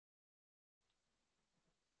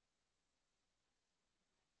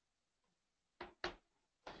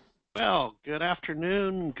Well, good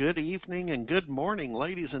afternoon, good evening, and good morning,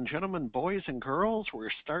 ladies and gentlemen, boys and girls. We're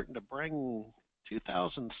starting to bring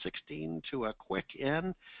 2016 to a quick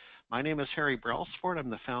end. My name is Harry Brailsford. I'm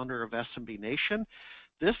the founder of SMB Nation.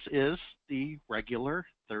 This is the regular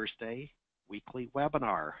Thursday weekly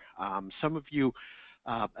webinar. Some of you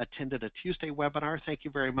attended a Tuesday webinar. Thank you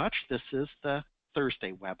very much. This is the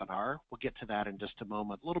Thursday webinar. We'll get to that in just a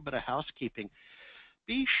moment. A little bit of housekeeping.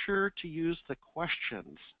 Be sure to use the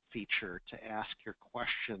questions feature to ask your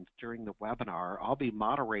questions during the webinar. I'll be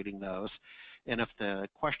moderating those, and if the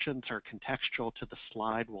questions are contextual to the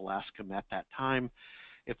slide, we'll ask them at that time.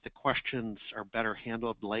 If the questions are better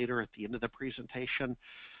handled later at the end of the presentation,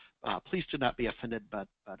 please do not be offended, but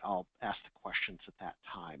I'll ask the questions at that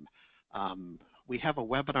time. We have a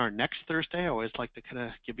webinar next Thursday. I always like to kind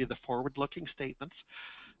of give you the forward-looking statements.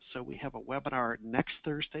 So we have a webinar next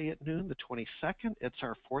Thursday at noon, the 22nd. It's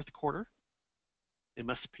our fourth quarter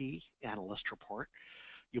MSP analyst report.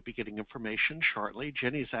 You'll be getting information shortly.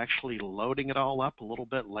 Jenny's actually loading it all up a little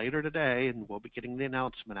bit later today, and we'll be getting the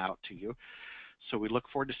announcement out to you. So we look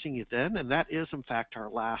forward to seeing you then. And that is, in fact, our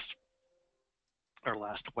last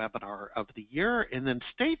webinar of the year. And then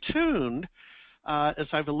stay tuned. As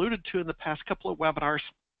I've alluded to in the past couple of webinars,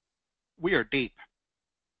 we are deep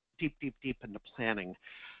into planning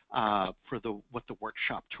for what the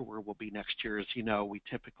workshop tour will be next year. As you know, we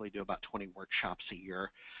typically do about 20 workshops a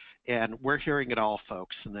year, and we're hearing it all,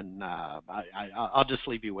 folks. And then I'll just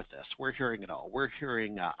leave you with this. We're hearing it all. We're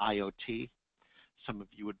hearing IoT. Some of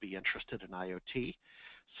you would be interested in IoT.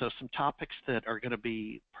 So some topics that are going to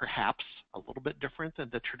be perhaps a little bit different than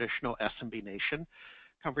the traditional SMB Nation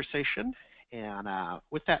conversation. And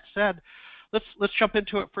with that said, let's jump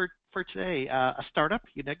into it for today. A startup,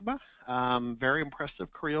 Unigma, very impressive.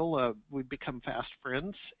 Kirill, we've become fast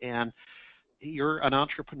friends, and you're an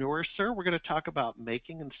entrepreneur, sir. We're going to talk about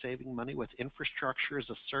making and saving money with infrastructure as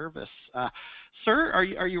a service. Sir,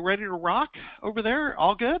 are you ready to rock over there?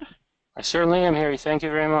 All good? I certainly am, Harry. Thank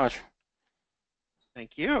you very much.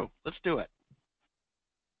 Thank you. Let's do it.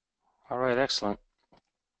 All right, excellent.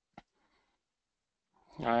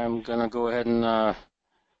 I'm going to go ahead and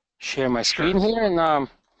share my screen here, and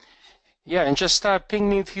yeah, and just ping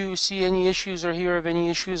me if you see any issues or hear of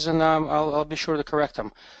any issues, and I'll be sure to correct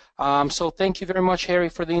them. So thank you very much, Harry,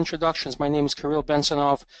 for the introductions. My name is Kirill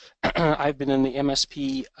Bensonov. I've been in the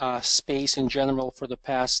MSP space in general for the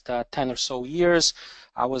past 10 or so years.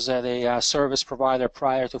 I was at a service provider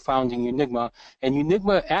prior to founding Unigma, and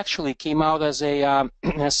Unigma actually came out as a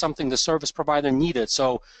as something the service provider needed.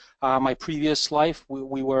 So my previous life,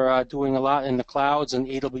 we were doing a lot in the clouds and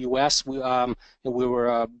AWS. We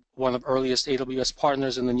were one of the earliest AWS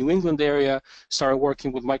partners in the New England area, started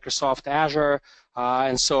working with Microsoft Azure.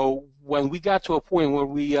 And so when we got to a point where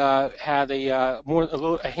we had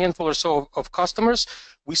a handful or so of customers,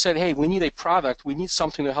 we said, hey, we need a product. We need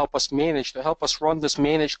something to help us manage, to help us run this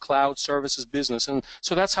managed cloud services business. And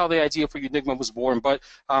so that's how the idea for Unigma was born. But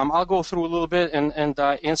I'll go through a little bit and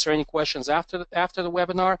answer any questions after the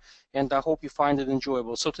webinar, and I hope you find it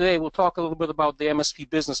enjoyable. So today we'll talk a little bit about the MSP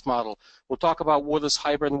business model. We'll talk about what is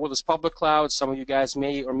hybrid and what is public cloud. Some of you guys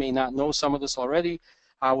may or may not know some of this already.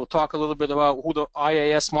 We'll talk a little bit about who the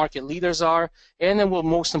IaaS market leaders are, and then we'll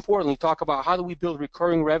most importantly talk about how do we build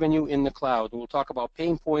recurring revenue in the cloud. And we'll talk about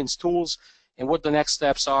pain points, tools, and what the next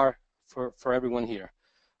steps are for everyone here.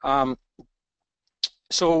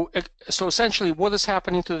 So essentially, what is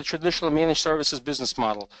happening to the traditional managed services business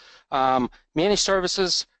model? Managed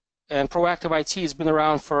services and proactive IT has been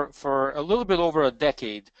around for a little bit over a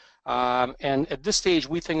decade. And at this stage,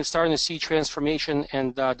 we think it's starting to see transformation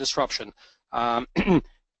and disruption.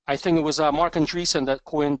 I think it was Mark Andreessen that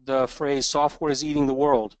coined the phrase "software is eating the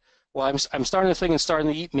world." Well, I'm starting to think it's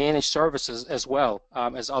starting to eat managed services as well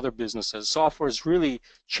as other businesses. Software is really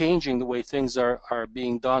changing the way things are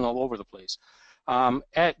being done all over the place.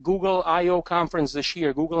 At Google I/O conference this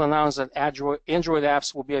year, Google announced that Android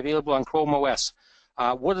apps will be available on Chrome OS.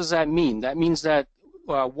 What does that mean? That means that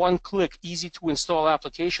one-click, easy-to-install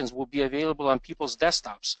applications will be available on people's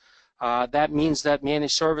desktops. That means that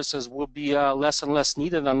managed services will be less and less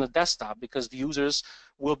needed on the desktop because the users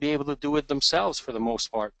will be able to do it themselves for the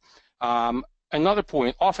most part. Another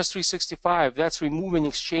point, Office 365, that's removing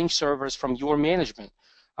Exchange servers from your management.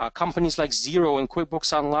 Companies like Xero and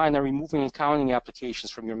QuickBooks Online are removing accounting applications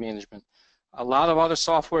from your management. A lot of other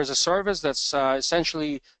software as a service that's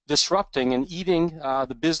essentially disrupting and eating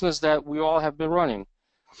the business that we all have been running.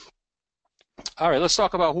 All right, let's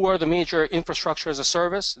talk about who are the major infrastructure as a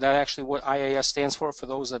service. That's actually what IaaS stands for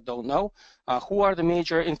those that don't know. Who are the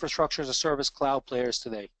major infrastructure as a service cloud players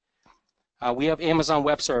today? We have Amazon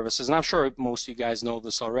Web Services, and I'm sure most of you guys know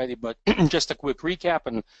this already, but just a quick recap,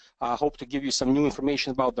 and hope to give you some new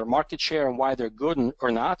information about their market share and why they're good or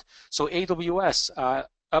not. So AWS,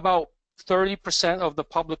 about 30% of the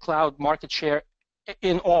public cloud market share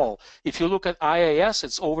in all. If you look at IaaS,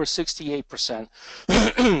 it's over 68%.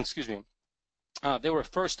 Excuse me. They were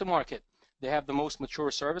first to market. They have the most mature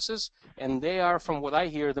services, and they are, from what I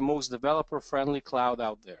hear, the most developer-friendly cloud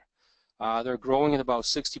out there. They're growing at about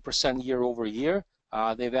 60% year over year.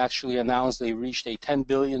 They've actually announced they reached a 10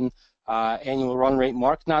 billion annual run rate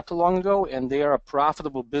mark not too long ago, and they are a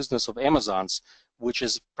profitable business of Amazon's, which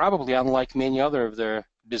is probably unlike many other of their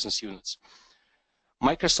business units.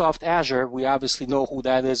 Microsoft Azure, we obviously know who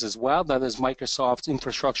that is as well. That is Microsoft's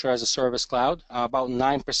infrastructure as a service cloud, about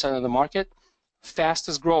 9% of the market,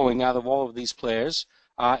 fastest growing out of all of these players.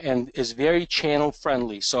 And is very channel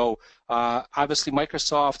friendly. So obviously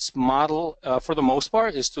Microsoft's model for the most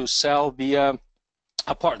part is to sell via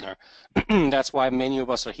a partner. That's why many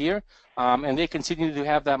of us are here. And they continue to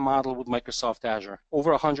have that model with Microsoft Azure.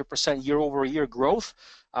 Over 100% year over year growth.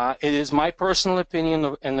 It is my personal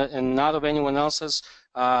opinion and not of anyone else's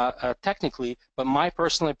technically, but my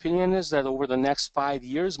personal opinion is that over the next 5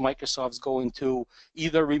 years, Microsoft's going to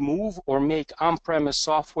either remove or make on-premise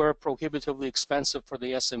software prohibitively expensive for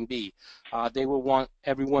the SMB. They will want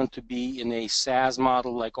everyone to be in a SaaS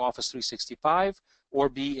model like Office 365 or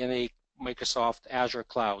be in a Microsoft Azure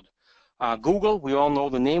cloud. Google, we all know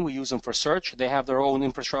the name. We use them for search. They have their own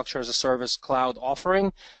infrastructure as a service cloud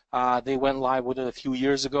offering. They went live with it a few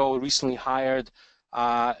years ago, recently hired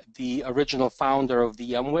the original founder of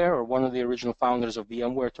VMware, or one of the original founders of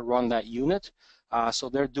VMware, to run that unit. So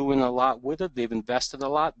they're doing a lot with it. They've invested a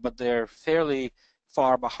lot, but they're fairly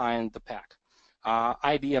far behind the pack.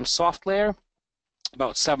 IBM SoftLayer,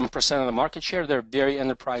 about 7% of the market share. They're very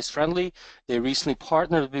enterprise friendly. They recently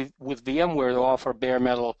partnered with VMware to offer bare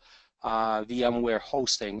metal VMware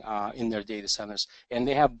hosting in their data centers. And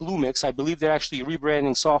they have Bluemix. I believe they're actually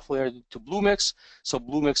rebranding software to Bluemix. So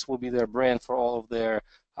Bluemix will be their brand for all of their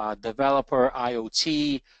developer,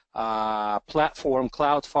 IoT, platform,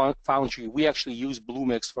 Cloud Foundry. We actually use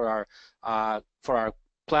Bluemix for our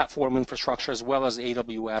platform infrastructure as well as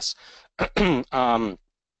AWS.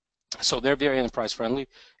 So they're very enterprise friendly.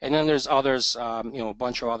 And then there's others, a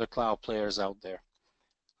bunch of other cloud players out there.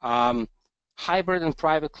 Hybrid and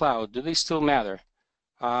private cloud, do they still matter?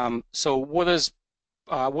 So what is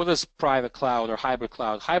private cloud or hybrid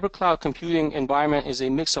cloud? Hybrid cloud computing environment is a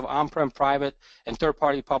mix of on-prem private and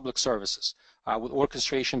third-party public services with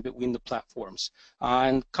orchestration between the platforms.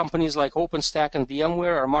 And companies like OpenStack and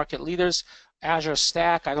VMware are market leaders. Azure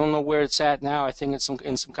Stack, I don't know where it's at now. I think it's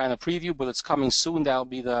in some kind of preview, but it's coming soon. That'll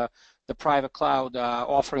be the private cloud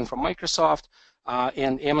offering from Microsoft.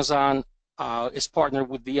 And Amazon is partnered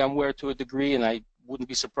with VMware to a degree, and I wouldn't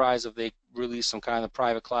be surprised if they release some kind of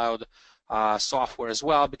private cloud software as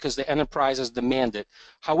well, because the enterprises demand it.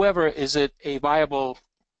 However, is it a viable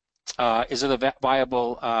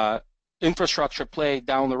infrastructure play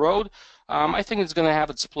down the road? I think it's going to have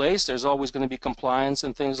its place. There's always going to be compliance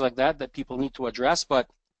and things like that people need to address, but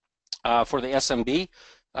for the SMB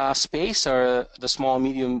space or the small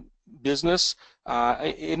medium business,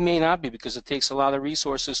 it may not be, because it takes a lot of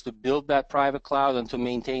resources to build that private cloud and to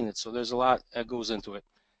maintain it. So there's a lot that goes into it.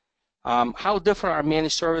 How different are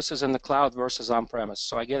managed services in the cloud versus on-premise?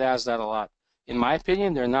 So I get asked that a lot. In my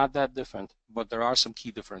opinion, they're not that different, but there are some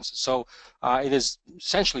key differences. So it is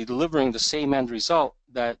essentially delivering the same end result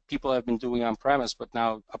that people have been doing on-premise, but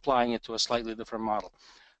now applying it to a slightly different model.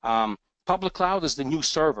 Public cloud is the new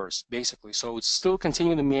servers, basically. So it's still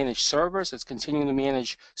continuing to manage servers. It's continuing to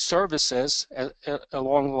manage services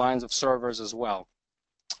along the lines of servers as well.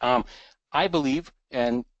 I believe,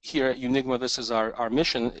 and here at Unigma, this is our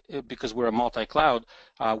mission, because we're a multi-cloud,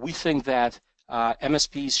 we think that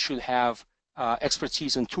MSPs should have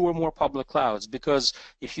expertise in 2 or more public clouds, because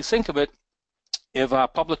if you think of it, if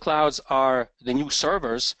public clouds are the new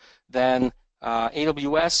servers, then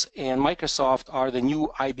AWS and Microsoft are the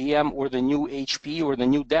new IBM or the new HP or the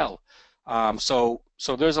new Dell. So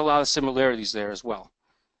there's a lot of similarities there as well.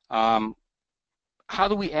 How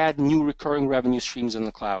do we add new recurring revenue streams in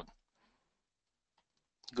the cloud?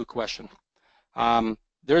 Good question.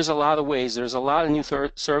 There's a lot of ways. There's a lot of new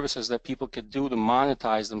services that people could do to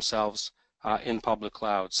monetize themselves in public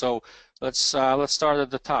cloud. So let's start at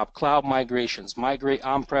the top. Cloud migrations. Migrate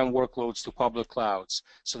on-prem workloads to public clouds.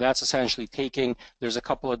 So that's essentially there's a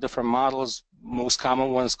couple of different models. Most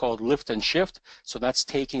common one is called lift and shift. So that's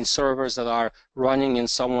taking servers that are running in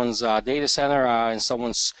someone's data center, in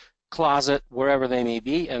someone's closet, wherever they may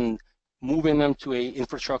be, and moving them to a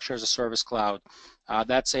infrastructure as a service cloud.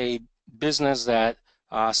 That's a business that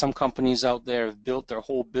some companies out there have built their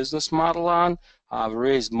whole business model on,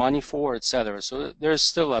 raised money for, etc. So there's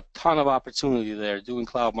still a ton of opportunity there doing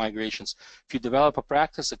cloud migrations. If you develop a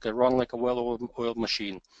practice, it could run like a well-oiled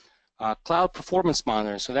machine. Cloud performance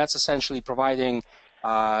monitoring, so that's essentially providing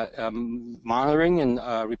monitoring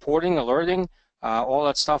and reporting, alerting, all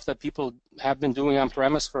that stuff that people have been doing on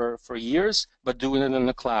premise for years, but doing it in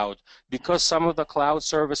the cloud. Because some of the cloud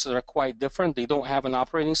services are quite different, they don't have an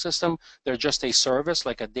operating system, they're just a service,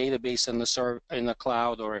 like a database in the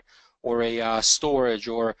cloud, or a storage,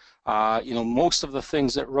 or most of the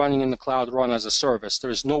things that running in the cloud run as a service.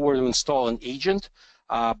 There's nowhere to install an agent,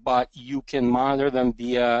 but you can monitor them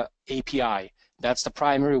via API. That's the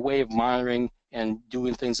primary way of monitoring and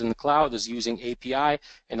doing things in the cloud, is using API,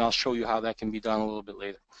 and I'll show you how that can be done a little bit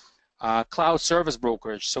later. Cloud service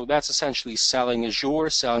brokerage, so that's essentially selling Azure,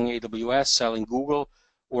 selling AWS, selling Google,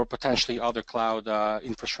 or potentially other cloud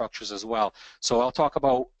infrastructures as well. So I'll talk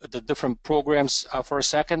about the different programs for a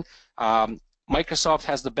second. Microsoft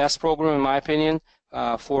has the best program, in my opinion,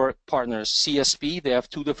 for partners. CSP, they have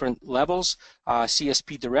two different levels,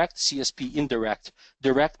 CSP Direct, CSP Indirect.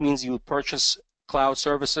 Direct means you purchase cloud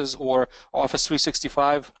services or Office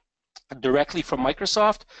 365 directly from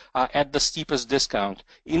Microsoft at the steepest discount.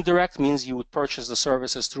 Indirect means you would purchase the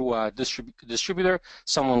services through a distributor,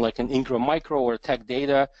 someone like an Ingram Micro or Tech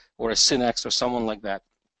Data or a Synex or someone like that.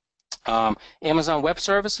 Amazon Web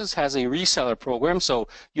Services has a reseller program, so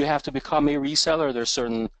you have to become a reseller. There's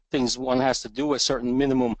certain things one has to do, a certain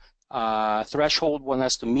minimum threshold one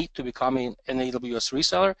has to meet to become an AWS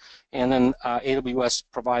reseller, and then AWS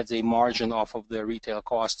provides a margin off of the retail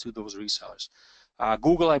cost to those resellers.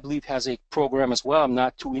 Google, I believe, has a program as well. I'm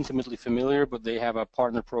not too intimately familiar, but they have a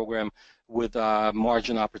partner program with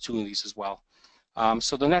margin opportunities as well.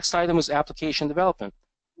 So the next item is application development.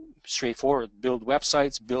 Straightforward. Build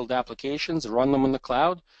websites, build applications, run them in the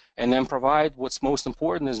cloud, and then provide what's most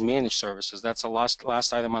important is managed services. That's the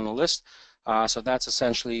last item on the list. So that's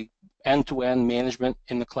essentially end-to-end management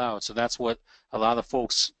in the cloud. So that's what a lot of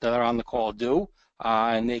folks that are on the call do,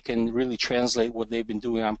 and they can really translate what they've been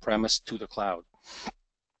doing on-premise to the cloud.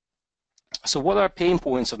 So what are pain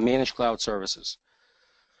points of managed cloud services?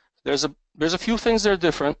 There's a few things that are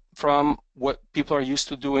different from what people are used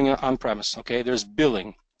to doing on-premise. Okay, there's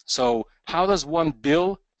billing. So how does one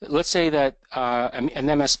bill? Let's say that an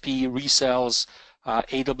MSP resells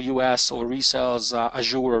AWS or resells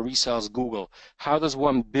Azure or resells Google. How does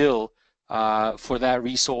one bill for that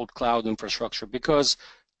resold cloud infrastructure? Because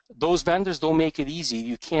those vendors don't make it easy.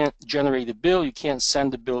 You can't generate a bill. You can't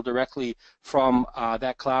send a bill directly from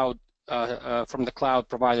that cloud, from the cloud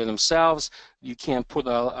provider themselves. You can't put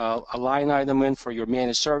a line item in for your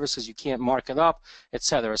managed services. You can't mark it up,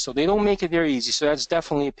 etc. So they don't make it very easy. So that's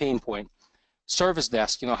definitely a pain point. Service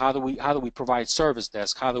desk. How do we provide service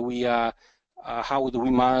desk? How do we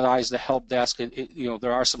monetize the help desk?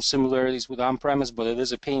 There are some similarities with on-premise, but it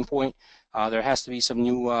is a pain point. There has to be some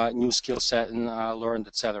new skill set and learned,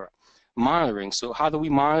 etc. Monitoring. So how do we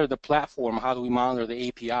monitor the platform? How do we monitor the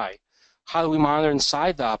API? How do we monitor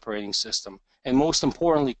inside the operating system? And most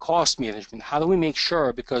importantly, cost management. How do we make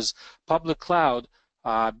sure, because public cloud,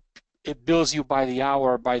 it bills you by the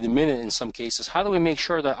hour, by the minute in some cases. How do we make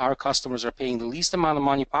sure that our customers are paying the least amount of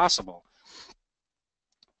money possible?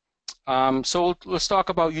 So let's talk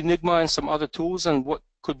about Unigma and some other tools and what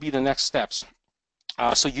could be the next steps.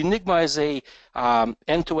 So Unigma is a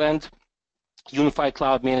end-to-end unified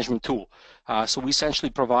cloud management tool. So we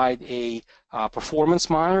essentially provide a performance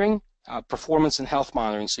monitoring, performance and health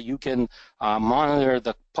monitoring, so you can monitor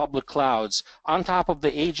the public clouds on top of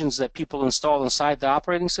the agents that people install inside the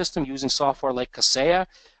operating system using software like Kaseya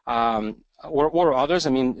or others. I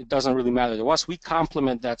mean, it doesn't really matter to us. We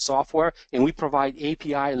complement that software and we provide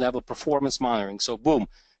API level performance monitoring. So boom,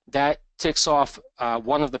 that ticks off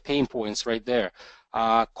one of the pain points right there.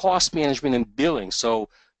 Cost management and billing. So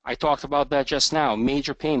I talked about that just now,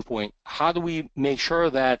 major pain point. How do we make sure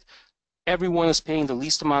that everyone is paying the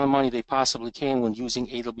least amount of money they possibly can when using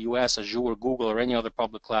AWS, Azure, Google, or any other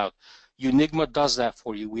public cloud? Unigma does that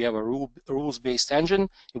for you. We have a rules-based engine,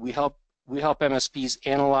 and we help MSPs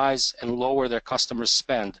analyze and lower their customer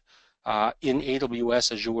spend in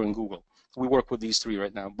AWS, Azure, and Google. We work with these three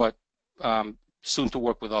right now, but soon to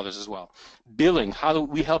work with others as well. Billing, how do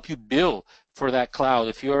we help you bill for that cloud?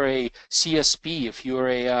 If you're a CSP, if you're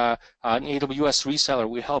an AWS reseller,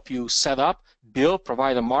 we help you set up, bill,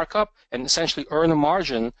 provide a markup, and essentially earn a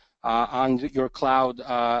margin on your cloud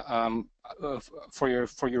for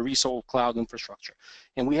your resold cloud infrastructure.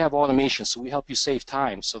 And we have automation, so we help you save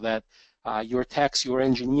time so that Your techs, your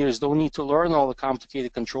engineers don't need to learn all the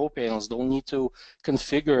complicated control panels, don't need to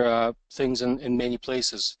configure things in many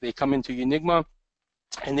places. They come into Unigma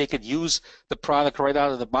and they could use the product right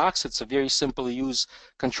out of the box. It's a very simple to use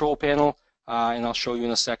control panel, and I'll show you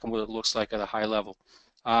in a second what it looks like at a high level.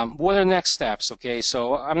 What are the next steps? Okay,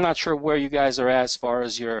 so I'm not sure where you guys are at as far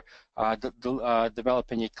as your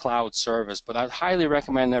developing a cloud service, but I'd highly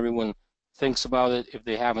recommend everyone thinks about it if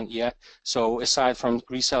they haven't yet. So aside from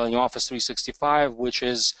reselling Office 365, which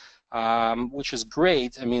is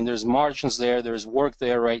great. I mean, there's margins there, there's work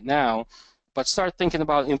there right now, but start thinking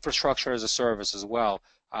about infrastructure as a service as well.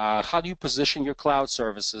 How do you position your cloud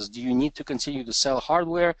services? Do you need to continue to sell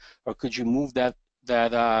hardware, or could you move that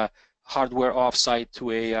hardware offsite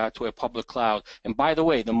to a public cloud? And by the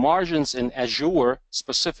way, the margins in Azure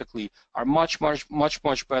specifically are much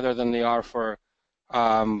better than they are for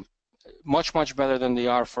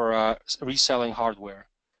reselling hardware.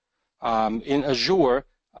 In Azure,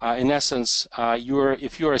 in essence,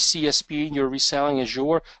 if you're a CSP and you're reselling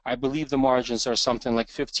Azure, I believe the margins are something like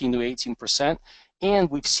 15 to 18%. And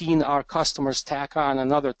we've seen our customers tack on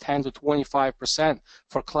another 10 to 25%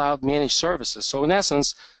 for cloud managed services. So in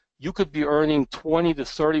essence, you could be earning 20 to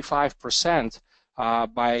 35%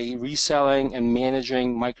 by reselling and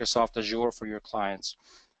managing Microsoft Azure for your clients.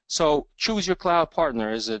 So choose your cloud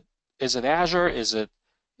partner. Is it Azure? Is it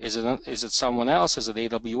someone else? Is it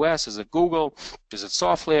AWS? Is it Google? Is it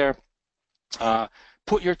SoftLayer?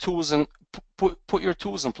 Put your tools in. Put your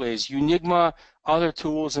tools in place. Unigma, other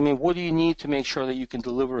tools. I mean, what do you need to make sure that you can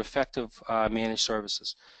deliver effective managed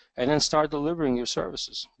services? And then start delivering your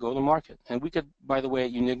services. Go to market. And we could, by the way,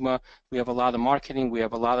 at Unigma, we have a lot of marketing. We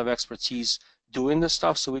have a lot of expertise doing this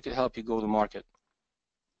stuff, so we could help you go to market.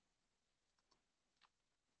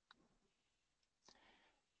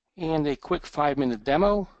 And a quick 5-minute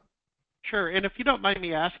demo. Sure, and if you don't mind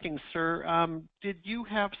me asking, sir, did you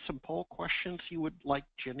have some poll questions you would like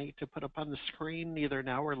Jenny to put up on the screen either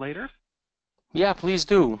now or later? Yeah, please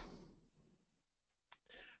do.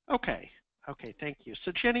 Okay, thank you.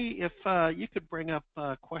 So Jenny, if you could bring up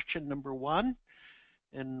question number 1,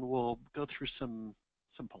 and we'll go through some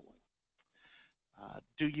polling.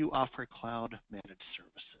 Do you offer cloud managed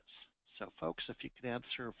services? So folks, if you could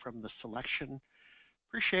answer from the selection,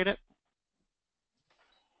 appreciate it.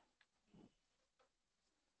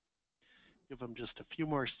 Give them just a few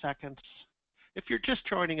more seconds. If you're just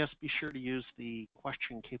joining us, be sure to use the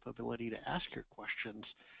question capability to ask your questions,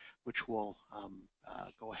 which we'll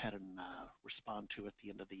go ahead and respond to at the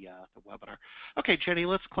end of the webinar. Okay, Jenny,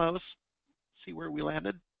 let's close. See where we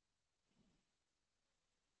landed.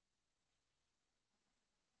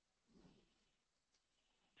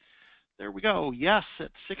 There we go. Yes,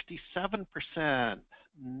 at 67%.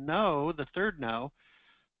 No, the third no.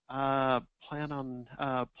 Plan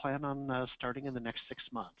on starting in the next 6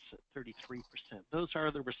 months at 33%. Those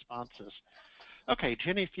are the responses. Okay,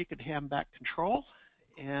 Jenny, if you could hand back control,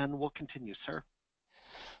 and we'll continue, sir.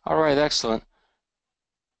 All right, excellent.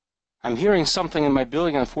 I'm hearing something in my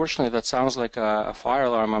building, unfortunately, that sounds like a fire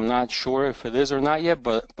alarm. I'm not sure if it is or not yet,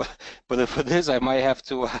 but if it is, I might have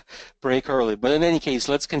to break early. But in any case,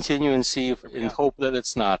 let's continue and see and hope that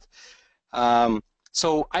it's not.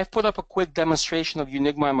 So I've put up a quick demonstration of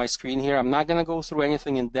Unigma on my screen here. I'm not going to go through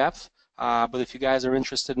anything in depth, but if you guys are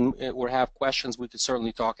interested in or have questions, we could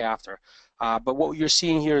certainly talk after. But what you're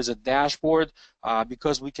seeing here is a dashboard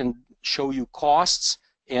because we can show you costs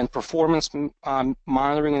and performance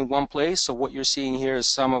monitoring in one place. So what you're seeing here is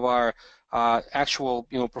some of our actual,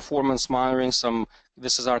 performance monitoring.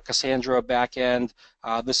 This is our Cassandra backend.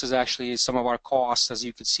 This is actually some of our costs, as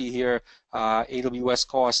you can see here. AWS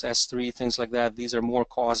costs, S3, things like that. These are more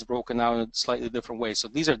costs broken out in a slightly different way. So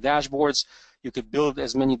these are dashboards. You could build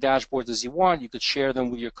as many dashboards as you want. You could share them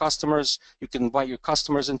with your customers. You can invite your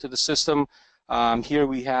customers into the system. Here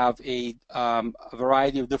we have a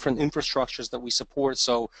variety of different infrastructures that we support.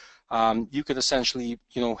 So you could essentially,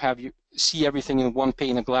 see everything in one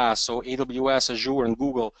pane of glass. So AWS, Azure, and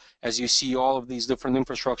Google, as you see, all of these different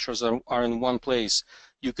infrastructures are in one place.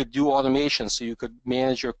 You could do automation, so you could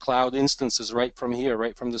manage your cloud instances right from here,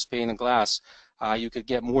 right from this pane of glass. You could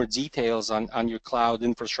get more details on your cloud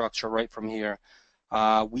infrastructure right from here.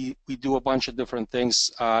 We do a bunch of different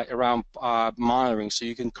things around monitoring, so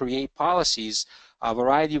you can create policies, a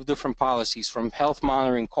variety of different policies, from health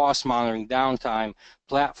monitoring, cost monitoring, downtime,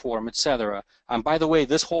 platform, etc. By the way,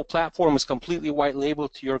 this whole platform is completely white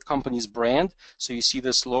labeled to your company's brand. So you see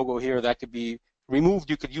this logo here, that could be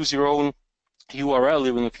removed. You could use your own URL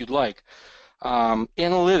even if you'd like.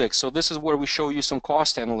 Analytics. So this is where we show you some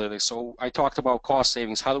cost analytics. So I talked about cost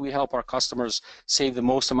savings. How do we help our customers save the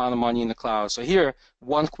most amount of money in the cloud? So here,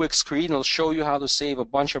 one quick screen will show you how to save a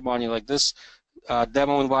bunch of money, like this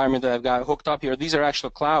demo environment that I've got hooked up here. These are actual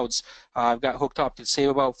clouds I've got hooked up to save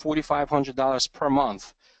about $4,500 per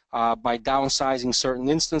month by downsizing certain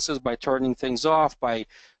instances, by turning things off, by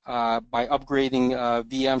upgrading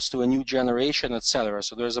VMs to a new generation, etc.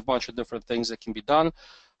 So there's a bunch of different things that can be done.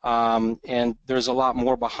 And there's a lot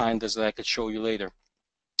more behind this that I could show you later.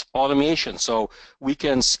 Automation, so we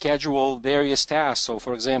can schedule various tasks. So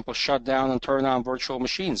for example, shut down and turn on virtual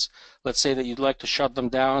machines. Let's say that you'd like to shut them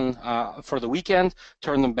down for the weekend,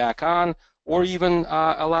 turn them back on, or even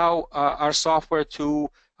allow our software to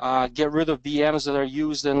get rid of VMs that are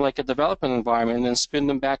used in like a development environment and then spin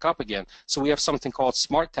them back up again. So we have something called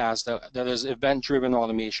Smart Tasks that is event-driven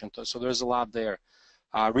automation. So there's a lot there.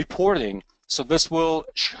 Reporting. So this will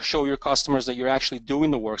show your customers that you're actually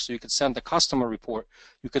doing the work. So you could send a customer report.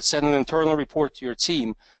 You could send an internal report to your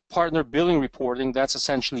team. Partner billing reporting, that's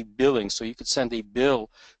essentially billing. So you could send a bill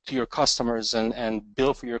to your customers and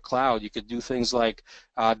bill for your cloud. You could do things like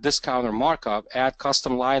discount or markup, add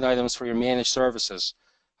custom line items for your managed services,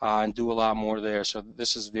 and do a lot more there. So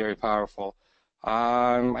this is very powerful.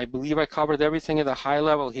 I believe I covered everything at a high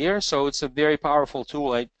level here. So it's a very powerful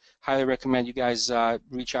tool. I highly recommend you guys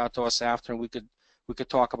reach out to us after, and we could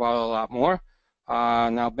talk about it a lot more.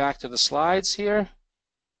 Now back to the slides here.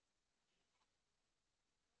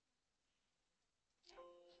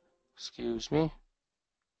 Excuse me.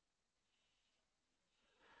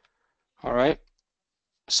 All right.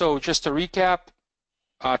 So just to recap,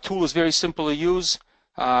 tool is very simple to use.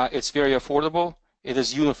 It's very affordable. It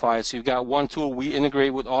is unified. So you've got one tool. We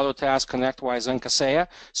integrate with Autotask, ConnectWise, and Kaseya.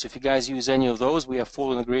 So if you guys use any of those, we have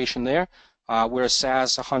full integration there. We're a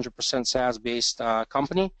SaaS, 100% SaaS-based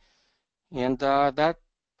company. And that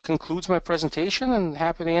concludes my presentation, and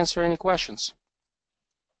happy to answer any questions.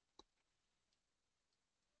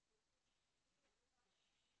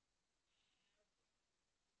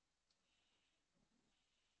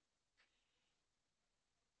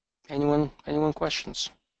 Anyone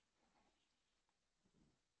questions?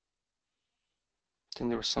 I think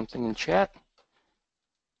there was something in chat.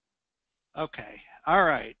 Okay. All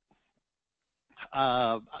right.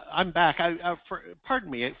 I'm back. Pardon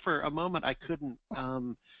me. For a moment, I couldn't.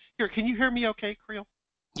 Here, can you hear me okay, Creel?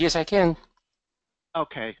 Yes, I can.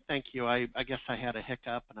 Okay, thank you. I guess I had a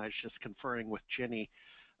hiccup, and I was just conferring with Jenny.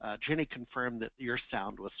 Jenny confirmed that your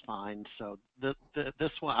sound was fine. So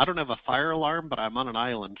this one, I don't have a fire alarm, but I'm on an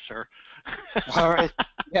island, sir. All right.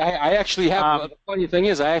 Yeah, I actually have. The funny thing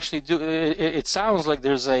is, I actually do. It sounds like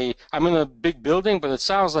I'm in a big building, but it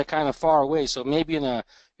sounds like kind of far away. So maybe in an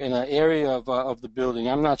area of the building.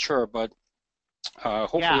 I'm not sure, but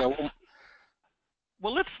hopefully Yeah. I won't.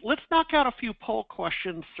 Well, let's knock out a few poll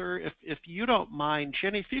questions, sir, if you don't mind.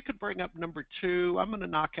 Jenny, if you could bring up number 2, I'm going to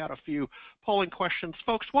knock out a few polling questions.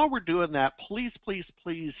 Folks, while we're doing that, please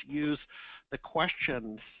use the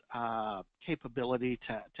questions capability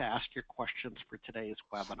to ask your questions for today's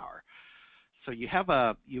webinar. So you have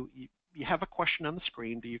a question on the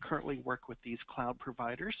screen. Do you currently work with these cloud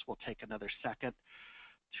providers? We'll take another second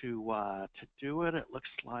to do it. It looks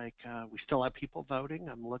like we still have people voting.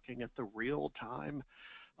 I'm looking at the real-time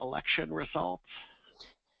election results.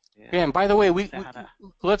 Yeah, and by the way,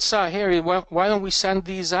 let's Harry, why don't we send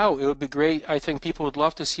these out? It would be great. I think people would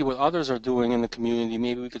love to see what others are doing in the community.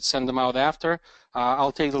 Maybe we could send them out after.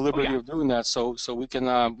 I'll take the liberty of doing that, so we can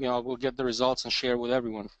we'll get the results and share with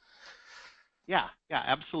everyone. Yeah,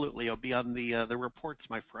 absolutely. It'll be on the reports,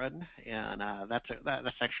 my friend, and that's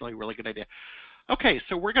actually a really good idea. Okay,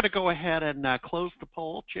 so we're going to go ahead and close the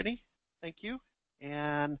poll, Jenny. Thank you.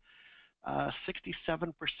 And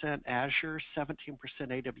 67% Azure, 17%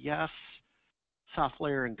 AWS,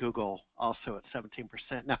 SoftLayer, and Google also at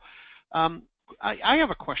 17%. Now, I have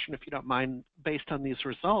a question, if you don't mind, based on these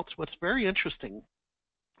results. What's very interesting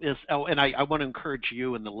is, and I want to encourage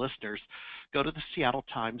you and the listeners, go to the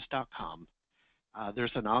seattletimes.com.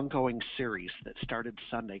 There's an ongoing series that started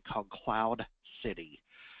Sunday called Cloud City.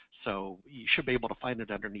 So you should be able to find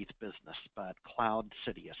it underneath business, but Cloud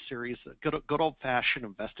City, a series of good old-fashioned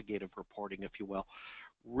investigative reporting, if you will.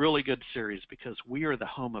 Really good series because we are the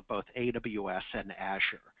home of both AWS and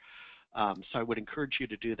Azure. So I would encourage you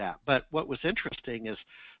to do that. But what was interesting is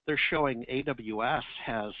they're showing AWS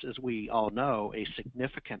has, as we all know, a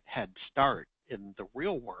significant head start in the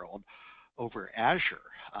real world over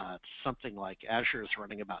Azure. It's something like Azure is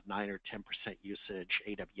running about 9 or 10% usage,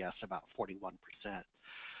 AWS about 41%.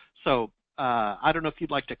 So I don't know if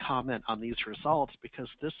you'd like to comment on these results because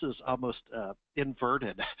this is almost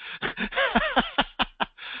inverted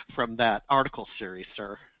from that article series,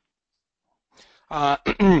 sir. Uh,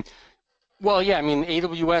 well, yeah, I mean,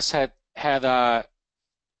 AWS had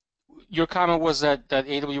your comment was that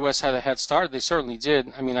AWS had a head start. They certainly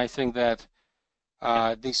did. I mean, I think that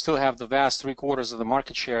Yeah, they still have the vast three-quarters of the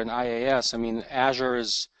market share in IaaS. I mean, Azure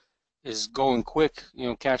is going quick,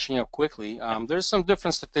 catching up quickly. yeah, There's some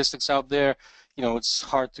different statistics out there. It's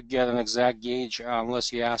hard to get an exact gauge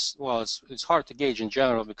unless you ask. Well, it's hard to gauge in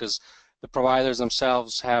general because the providers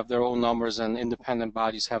themselves have their own numbers and independent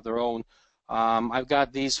bodies have their own. I've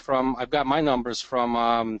got my numbers from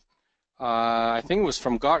I think it was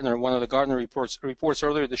from Gartner, one of the Gartner reports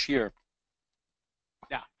earlier this year.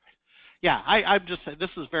 yeah. Yeah, I'm just saying this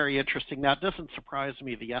is very interesting. Now, it doesn't surprise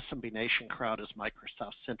me. The SMB Nation crowd is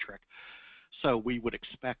Microsoft centric, so we would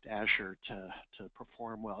expect Azure to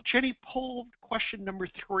perform well. Jenny, pull question number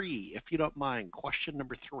 3, if you don't mind. Question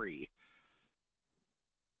number 3.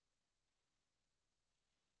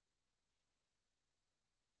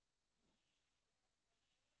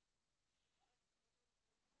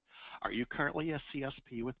 Are you currently a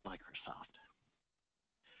CSP with Microsoft?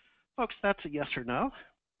 Folks, that's a yes or no.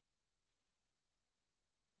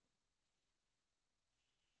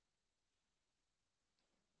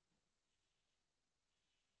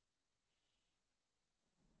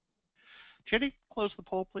 Jenny, close the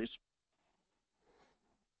poll, please.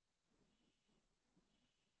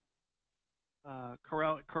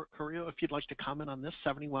 Carrillo, if you'd like to comment on this,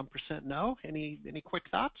 71% no. Any quick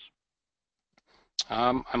thoughts?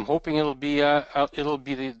 I'm hoping it'll be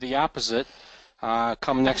the opposite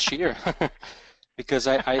come next year. Because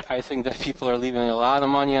I think that people are leaving a lot of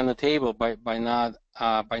money on the table by not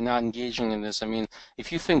engaging in this. I mean,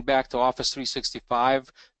 if you think back to Office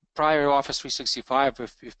 365, prior to Office 365,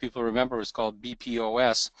 if people remember, it was called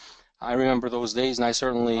BPOS. I remember those days, and I Oh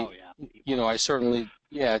certainly, yeah,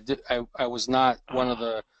 yeah, I was not one of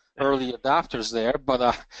the early adopters there, but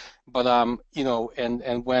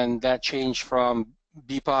and when that changed from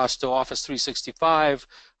BPOS to Office 365,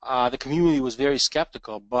 the community was very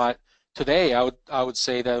skeptical, but today, I would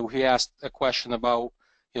say that if we asked a question about,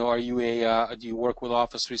 are you do you work with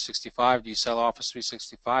Office 365? Do you sell Office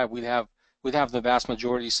 365? We'd have the vast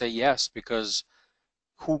majority say yes, because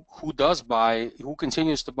who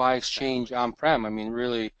continues to buy Exchange exactly. on-prem? I mean,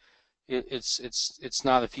 really, it's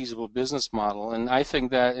not a feasible business model. And I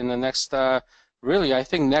think that in the next really, I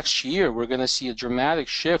think next year we're going to see a dramatic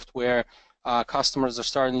shift where customers are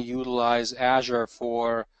starting to utilize Azure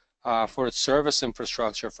for its service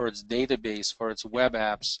infrastructure, for its database, for its Yeah, web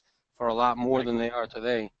apps, for a lot I more than agree. they are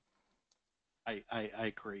today. I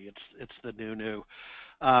agree. It's the new.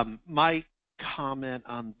 My comment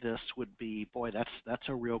on this would be, boy, that's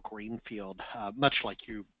a real greenfield. Much like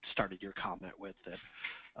you started your comment with that.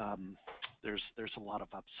 There's a lot of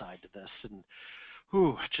upside to this, and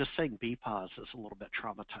just saying BPOS is a little bit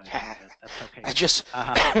traumatizing, but that's I okay. just,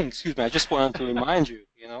 Uh, excuse me, I just wanted to remind you,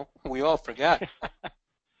 we all forget.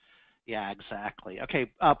 yeah, exactly.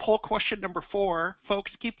 Okay, poll question number 4.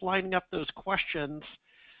 Folks, keep lining up those questions.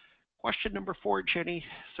 Question number 4, Jenny,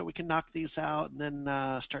 so we can knock these out and then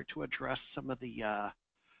start to address some of the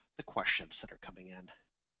questions that are coming in.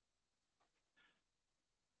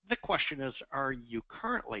 The question is, are you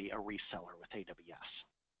currently a reseller with AWS?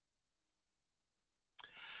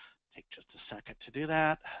 Take just a second to do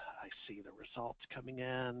that. I see the results coming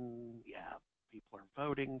in. Yeah, people are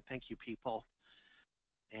voting. Thank you, people.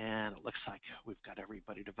 And it looks like we've got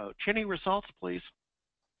everybody to vote. Jenny, results, please.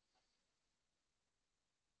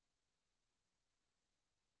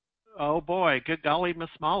 Oh boy, good golly, Miss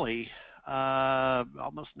Molly.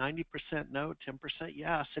 Almost 90% no, 10%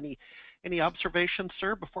 yes. Any observations,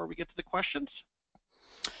 sir, before we get to the questions?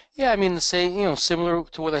 Yeah, I mean, similar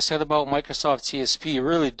to what I said about Microsoft CSP,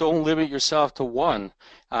 really don't limit yourself to one.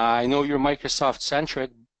 I know you're Microsoft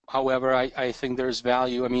centric. However, I think there's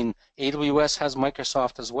value. I mean, AWS has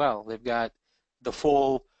Microsoft as well. They've got the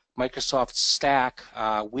full Microsoft stack,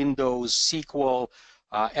 Windows, SQL,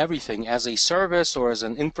 everything as a service or as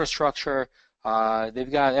an infrastructure.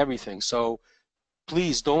 They've got everything. So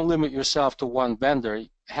please don't limit yourself to one vendor.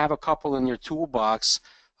 Have a couple in your toolbox,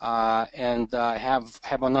 and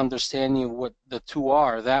have an understanding of what the two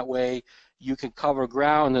are. That way, you can cover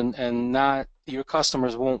ground, and not your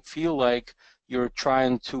customers won't feel like you're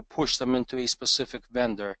trying to push them into a specific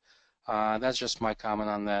vendor. That's just my comment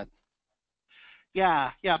on that.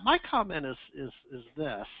 Yeah. My comment is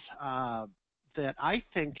this: that I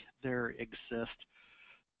think there exists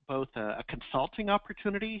both a consulting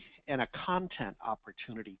opportunity and a content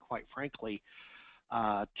opportunity, quite frankly,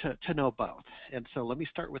 to know both. And so let me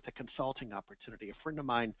start with the consulting opportunity. A friend of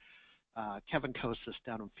mine, Kevin Kosis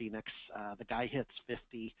down in Phoenix, the guy hits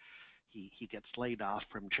 50. He gets laid off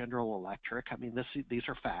from General Electric. I mean, these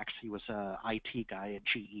are facts. He was a IT guy at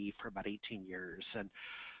GE for about 18 years and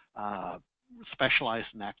specialized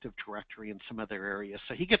in Active Directory and some other areas.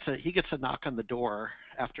 So he gets a knock on the door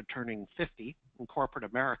after turning 50 in corporate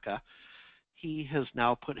America. He has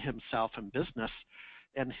now put himself in business,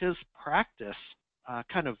 and his practice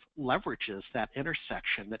kind of leverages that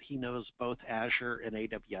intersection that he knows both Azure and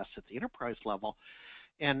AWS at the enterprise level,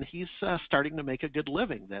 and he's starting to make a good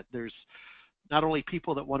living. That there's not only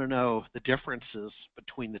people that want to know the differences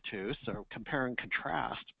between the two, so compare and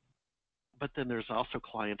contrast, but then there's also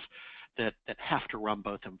clients that have to run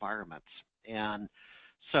both environments. And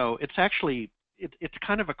so it's actually it's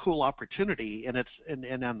kind of a cool opportunity, and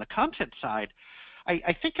on the content side,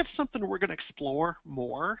 I think it's something we're going to explore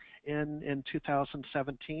more in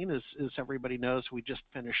 2017. As everybody knows, we just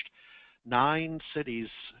finished 9 cities,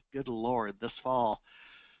 good Lord, this fall,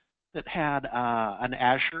 that had an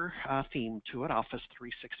Azure theme to it, Office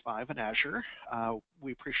 365 and Azure.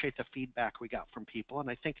 We appreciate the feedback we got from people, and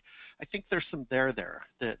I think there's some there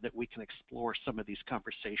that we can explore some of these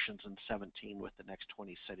conversations in 17 with the next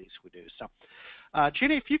 20 cities we do. So,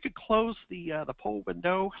 Jenny, if you could close the poll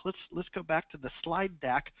window, let's go back to the slide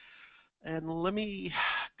deck, and let me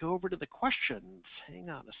go over to the questions. Hang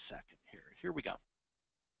on a second here. Here we go.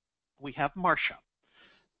 We have Marcia.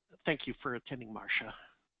 Thank you for attending, Marcia.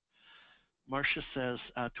 Marcia says,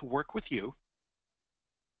 to work with you,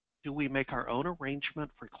 do we make our own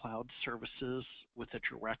arrangement for cloud services with a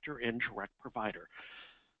direct or indirect provider?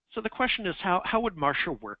 So the question is, how would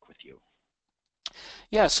Marcia work with you?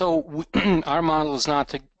 Yeah, so our model is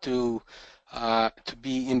not to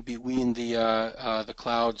be in between the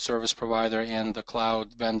cloud service provider and the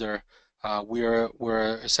cloud vendor.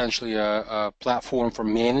 We're essentially a platform for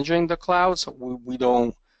managing the clouds. We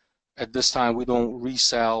don't. At this time, we don't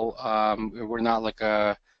resell. We're not like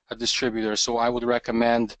a distributor. So I would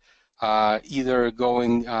recommend either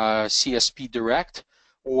going CSP direct,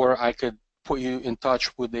 or I could put you in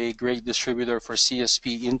touch with a great distributor for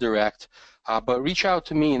CSP indirect. But reach out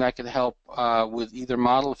to me, and I could help with either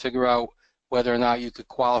model, figure out whether or not you could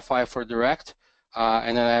qualify for direct.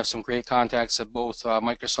 And then I have some great contacts at both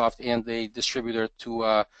Microsoft and the distributor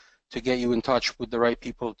to get you in touch with the right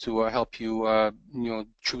people to help you,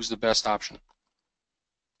 choose the best option.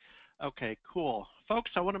 Okay, cool. Folks,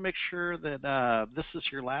 I want to make sure that this is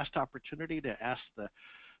your last opportunity to ask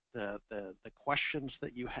the questions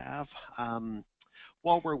that you have.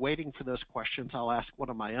 While we're waiting for those questions, I'll ask one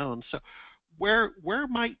of my own. So where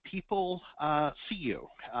might people see you?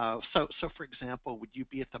 So for example, would you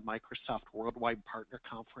be at the Microsoft Worldwide Partner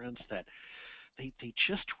Conference that they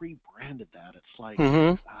just rebranded that? It's like,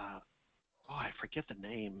 I forget the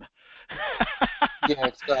name. Yeah,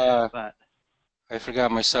 it's but I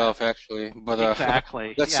forgot myself actually, but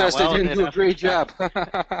exactly. that Yeah, says well, they didn't do a great job.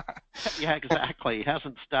 Yeah, exactly. It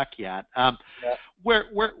hasn't stuck yet. Yeah.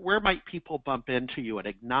 Where might people bump into you at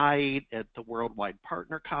Ignite, at the Worldwide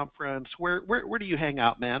Partner Conference? Where do you hang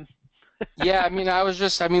out, man? Yeah,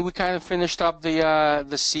 we kind of finished up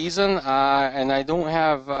the season, and I don't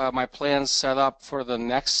have my plans set up for the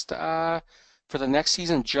next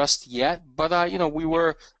season just yet. But and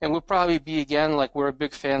we'll probably be again, like, we're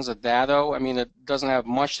big fans of Datto. I mean, it doesn't have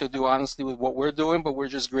much to do honestly with what we're doing, but we're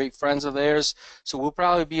just great friends of theirs. So we'll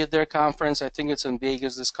probably be at their conference. I think it's in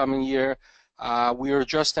Vegas this coming year. We were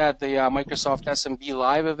just at the Microsoft SMB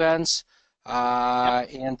Live events.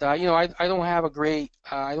 And I don't have a great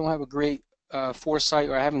foresight,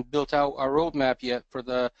 or I haven't built out our roadmap yet for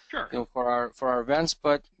Sure. for our events,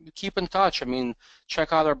 but keep in touch. I mean,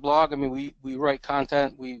 check out our blog. I mean, we write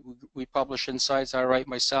content, we publish insights. I write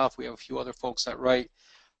myself. We have a few other folks that write.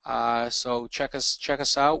 So check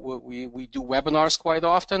us out. We do webinars quite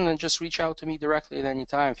often, and just reach out to me directly at any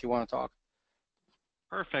time if you want to talk.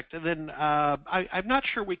 Perfect. And then I'm not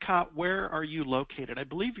sure we caught, where are you located? I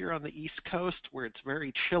believe you're on the East Coast, where it's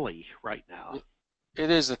very chilly right now. It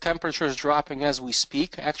is. The temperature is dropping as we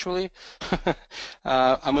speak, actually.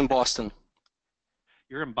 I'm in Boston.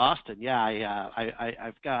 You're in Boston. Yeah,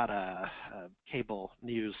 I've got a cable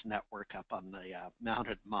news network up on the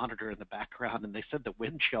mounted monitor in the background, and they said the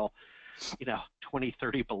wind chill, 20,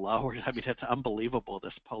 30 below. I mean, it's unbelievable,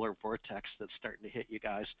 this polar vortex that's starting to hit you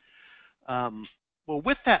guys. Well,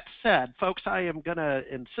 with that said, folks, I am going to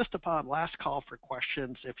insist upon last call for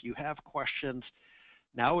questions. If you have questions,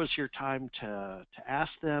 now is your time to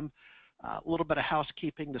ask them. A little bit of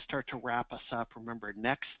housekeeping to start to wrap us up. Remember,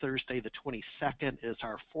 next Thursday, the 22nd, is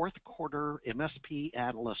our fourth quarter MSP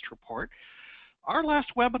analyst report. our last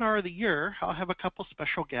webinar of the year, I'll have a couple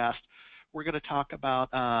special guests. We're going to talk about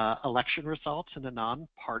election results in a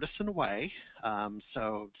nonpartisan way.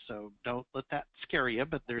 So don't let that scare you,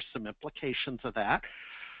 but there's some implications of that.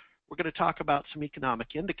 We're going to talk about some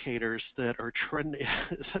economic indicators that are trending.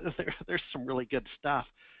 There's some really good stuff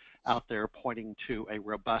out there pointing to a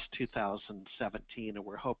robust 2017, and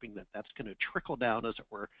we're hoping that that's going to trickle down, as it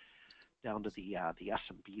were, down to the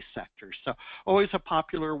SMB sector. So always a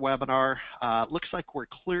popular webinar. Looks like we're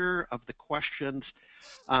clear of the questions.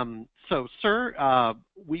 So, sir,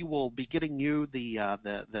 we will be getting you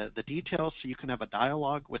the details so you can have a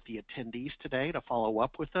dialogue with the attendees today to follow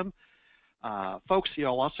up with them. Folks,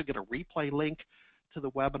 you'll also get a replay link to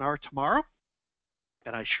the webinar tomorrow.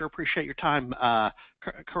 And I sure appreciate your time.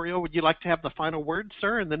 Kirill, would you like to have the final word,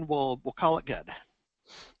 sir? And then we'll call it good.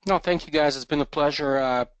 No, thank you guys. It's been a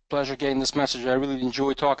pleasure getting this message. I really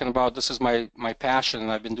enjoy talking about this. Is my passion,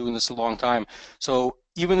 and I've been doing this a long time. So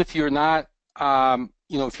even if you're not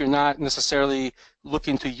if you're not necessarily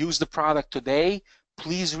looking to use the product today,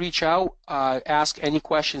 please reach out, ask any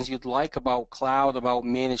questions you'd like about cloud, about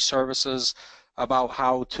managed services, about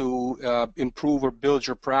how to improve or build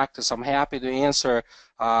your practice. I'm happy to answer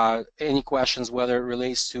any questions, whether it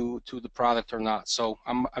relates to the product or not. So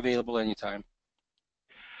I'm available anytime.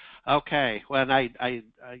 Okay. Well,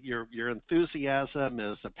 your enthusiasm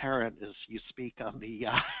is apparent as you speak on the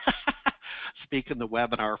speak in the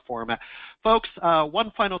webinar format. Folks,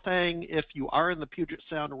 one final thing. If you are in the Puget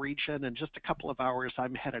Sound region, in just a couple of hours,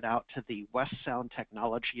 I'm headed out to the West Sound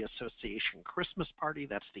Technology Association Christmas party.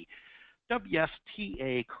 That's the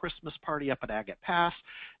WSTA Christmas party up at Agate Pass,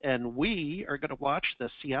 and we are going to watch the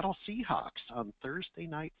Seattle Seahawks on Thursday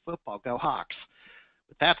Night Football. Go Hawks.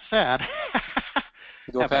 With that said,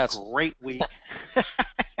 Go have Pats. a great week.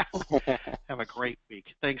 Have a great week.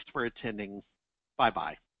 Thanks for attending.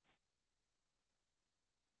 Bye-bye.